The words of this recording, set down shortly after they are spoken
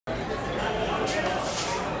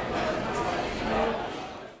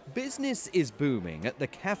Business is booming at the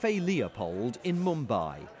Café Leopold in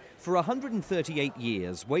Mumbai. For 138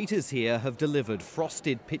 years, waiters here have delivered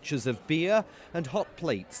frosted pitchers of beer and hot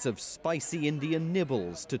plates of spicy Indian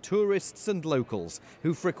nibbles to tourists and locals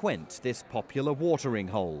who frequent this popular watering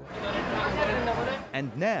hole.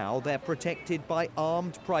 And now they're protected by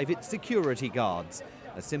armed private security guards,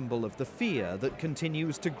 a symbol of the fear that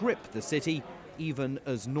continues to grip the city even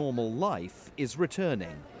as normal life is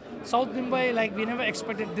returning. South Mumbai, we never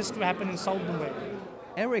expected this to happen in South Mumbai.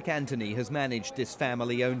 Eric Anthony has managed this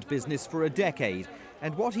family-owned business for a decade,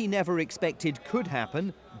 and what he never expected could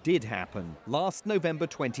happen, did happen, last November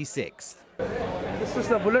 26th. This is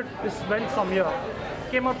the bullet, this went from here,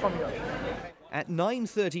 came out from here. At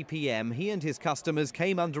 9:30 p.m, he and his customers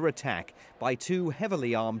came under attack by two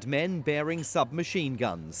heavily armed men bearing submachine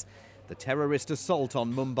guns. The terrorist assault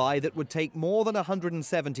on Mumbai that would take more than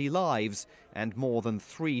 170 lives and more than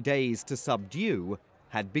 3 days to subdue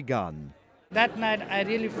had begun. That night, I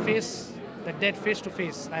really faced the death face to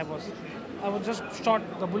face. I was just shot,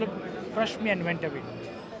 the bullet crushed me and went away.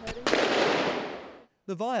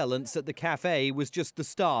 The violence at the cafe was just the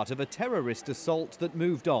start of a terrorist assault that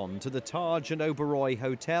moved on to the Taj and Oberoi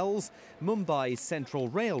hotels, Mumbai's central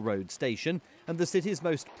railroad station, and the city's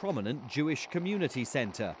most prominent Jewish community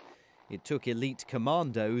centre. It took elite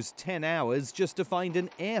commandos 10 hours just to find an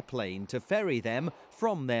airplane to ferry them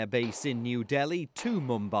from their base in New Delhi to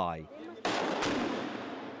Mumbai.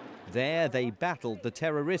 There they battled the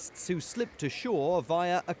terrorists who slipped ashore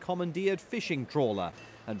via a commandeered fishing trawler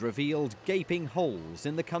and revealed gaping holes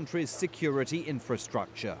in the country's security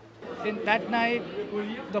infrastructure. In that night,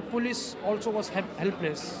 the police also was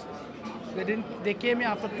helpless. They came here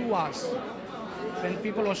after 2 hours when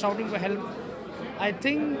people were shouting for help. I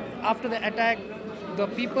think after the attack, the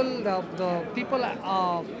people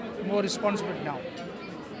are more responsible now,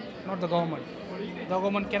 not the government. The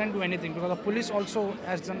government cannot do anything because the police also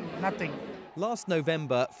has done nothing. Last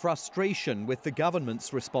November, frustration with the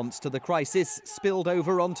government's response to the crisis spilled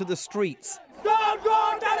over onto the streets. Don't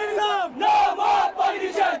go terrorism! No more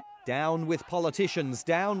politicians! Down with politicians,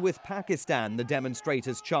 down with Pakistan, the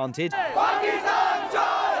demonstrators chanted. Pakistan,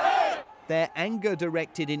 Chai! Their anger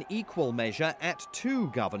directed in equal measure at two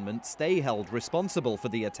governments they held responsible for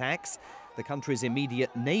the attacks, the country's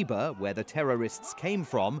immediate neighbour, where the terrorists came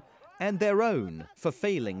from, and their own for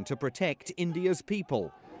failing to protect India's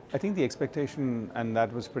people. I think the expectation, and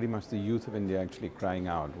that was pretty much the youth of India actually crying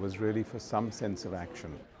out, was really for some sense of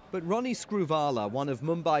action. But Ronnie Screwvala, one of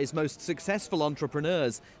Mumbai's most successful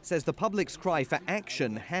entrepreneurs, says the public's cry for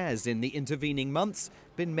action has, in the intervening months,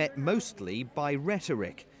 been met mostly by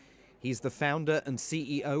rhetoric. He's the founder and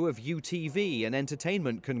CEO of UTV, an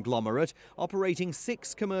entertainment conglomerate operating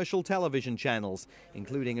 6 commercial television channels,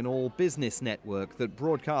 including an all-business network that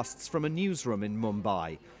broadcasts from a newsroom in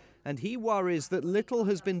Mumbai. And he worries that little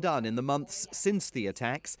has been done in the months since the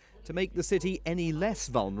attacks to make the city any less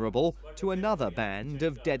vulnerable to another band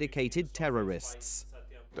of dedicated terrorists.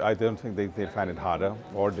 I don't think they find it harder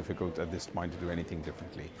or difficult at this point to do anything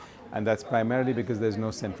differently. And that's primarily because there's no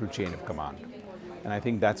central chain of command. And I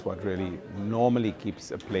think that's what really normally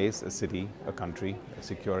keeps a place, a city, a country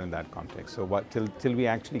secure in that context. So till we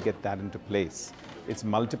actually get that into place, it's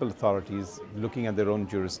multiple authorities looking at their own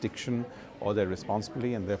jurisdiction or their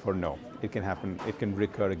responsibility, and therefore no, it can happen, it can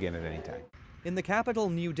recur again at any time. In the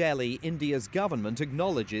capital, New Delhi, India's government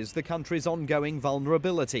acknowledges the country's ongoing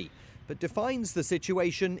vulnerability, but defines the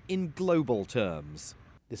situation in global terms.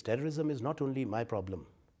 This terrorism is not only my problem,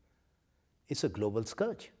 it's a global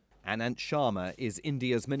scourge. Anant Sharma is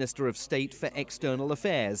India's Minister of State for External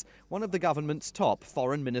Affairs, one of the government's top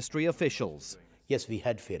foreign ministry officials. Yes, we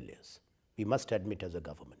had failures. We must admit as a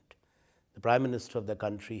government. The Prime Minister of the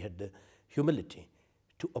country had the humility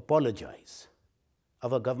to apologize.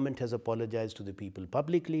 Our government has apologized to the people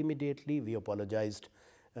publicly immediately. We apologized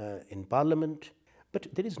in Parliament. But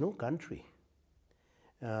there is no country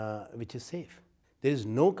which is safe. There is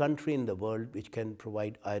no country in the world which can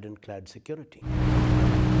provide ironclad security.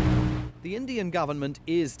 The Indian government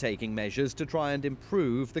is taking measures to try and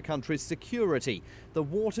improve the country's security. The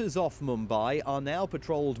waters off Mumbai are now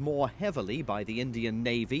patrolled more heavily by the Indian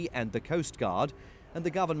Navy and the Coast Guard, and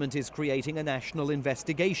the government is creating a national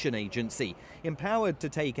investigation agency, empowered to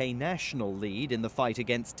take a national lead in the fight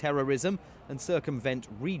against terrorism and circumvent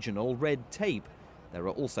regional red tape. There are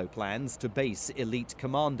also plans to base elite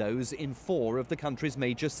commandos in 4 of the country's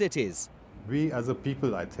major cities. We as a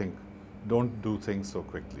people, I think, don't do things so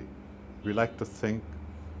quickly. We like to think,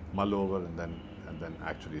 mull over, and then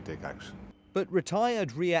actually take action. But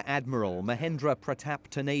retired Rear Admiral Mahendra Pratap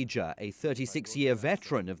Taneja, a 36-year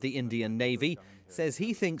veteran of the Indian Navy, says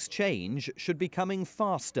he thinks change should be coming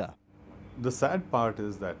faster. The sad part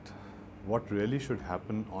is that what really should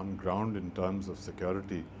happen on ground in terms of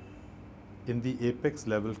security, in the apex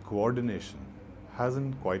level coordination,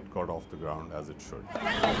 hasn't quite got off the ground as it should.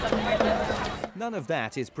 None of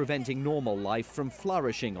that is preventing normal life from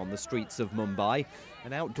flourishing on the streets of Mumbai.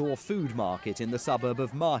 An outdoor food market in the suburb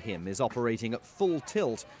of Mahim is operating at full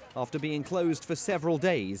tilt after being closed for several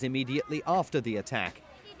days immediately after the attack.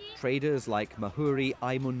 Traders like Mahuri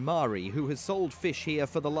Aimunmari, who has sold fish here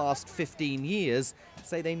for the last 15 years,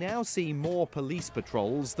 say they now see more police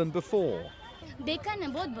patrols than before.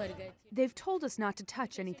 They've told us not to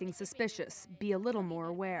touch anything suspicious, be a little more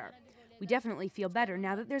aware. We definitely feel better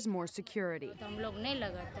now that there's more security.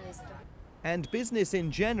 And business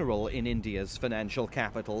in general in India's financial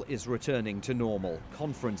capital is returning to normal.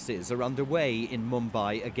 Conferences are underway in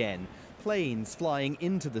Mumbai again. Planes flying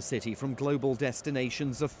into the city from global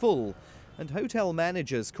destinations are full. And hotel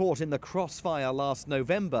managers caught in the crossfire last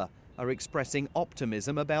November are expressing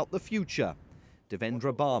optimism about the future.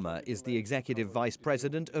 Devendra Barma is the executive vice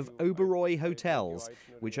president of Oberoi Hotels,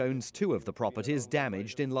 which owns 2 of the properties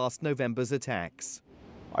damaged in last November's attacks.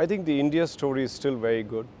 I think the India story is still very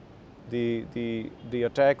good. The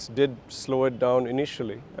attacks did slow it down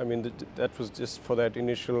initially. I mean, that was just for that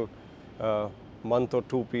initial month or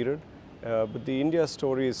 2 period. But the India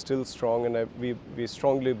story is still strong, and we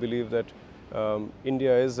strongly believe that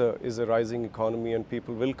India is a rising economy and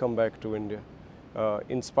people will come back to India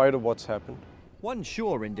in spite of what's happened. One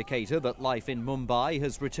sure indicator that life in Mumbai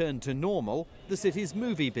has returned to normal, the city's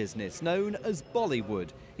movie business, known as Bollywood,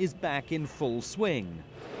 is back in full swing.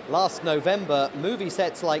 Last November, movie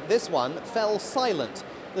sets like this one fell silent,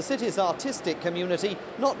 the city's artistic community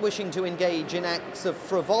not wishing to engage in acts of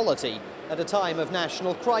frivolity at a time of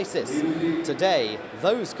national crisis. Today,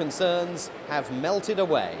 those concerns have melted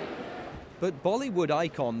away. But Bollywood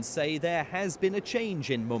icons say there has been a change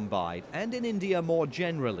in Mumbai and in India more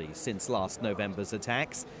generally since last November's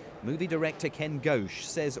attacks. Movie director Ken Ghosh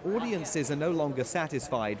says audiences are no longer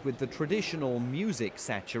satisfied with the traditional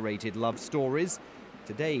music-saturated love stories.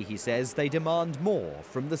 Today, he says, they demand more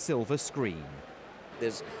from the silver screen.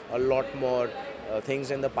 There's a lot more things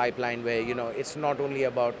in the pipeline where, it's not only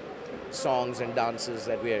about songs and dances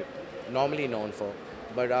that we're normally known for,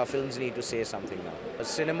 but our films need to say something now.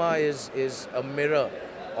 Cinema is a mirror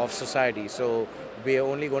of society, so we're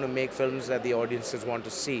only going to make films that the audiences want to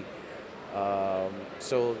see.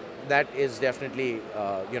 So that is definitely,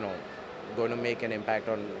 going to make an impact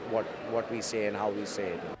on what we say and how we say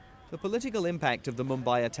it. The political impact of the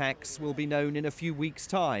Mumbai attacks will be known in a few weeks'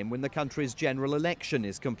 time when the country's general election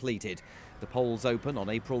is completed. The polls open on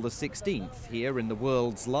April the 16th here in the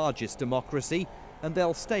world's largest democracy, and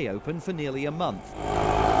they'll stay open for nearly a month.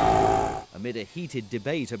 Amid a heated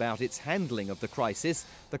debate about its handling of the crisis,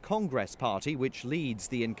 the Congress party, which leads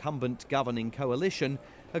the incumbent governing coalition,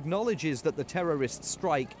 acknowledges that the terrorist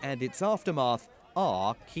strike and its aftermath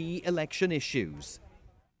are key election issues.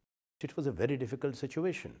 It was a very difficult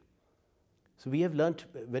situation. So we have learnt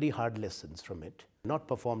very hard lessons from it. Not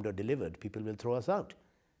performed or delivered, people will throw us out.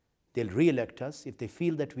 They'll re-elect us if they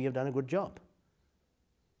feel that we have done a good job,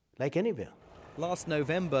 like anywhere. Last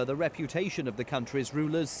November, the reputation of the country's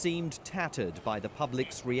rulers seemed tattered by the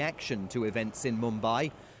public's reaction to events in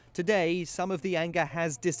Mumbai. Today, some of the anger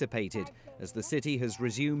has dissipated as the city has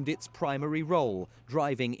resumed its primary role,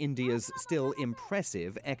 driving India's still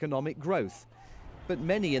impressive economic growth. But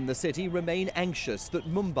many in the city remain anxious that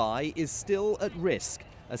Mumbai is still at risk,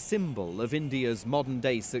 a symbol of India's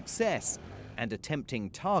modern-day success and a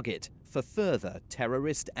tempting target for further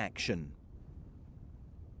terrorist action.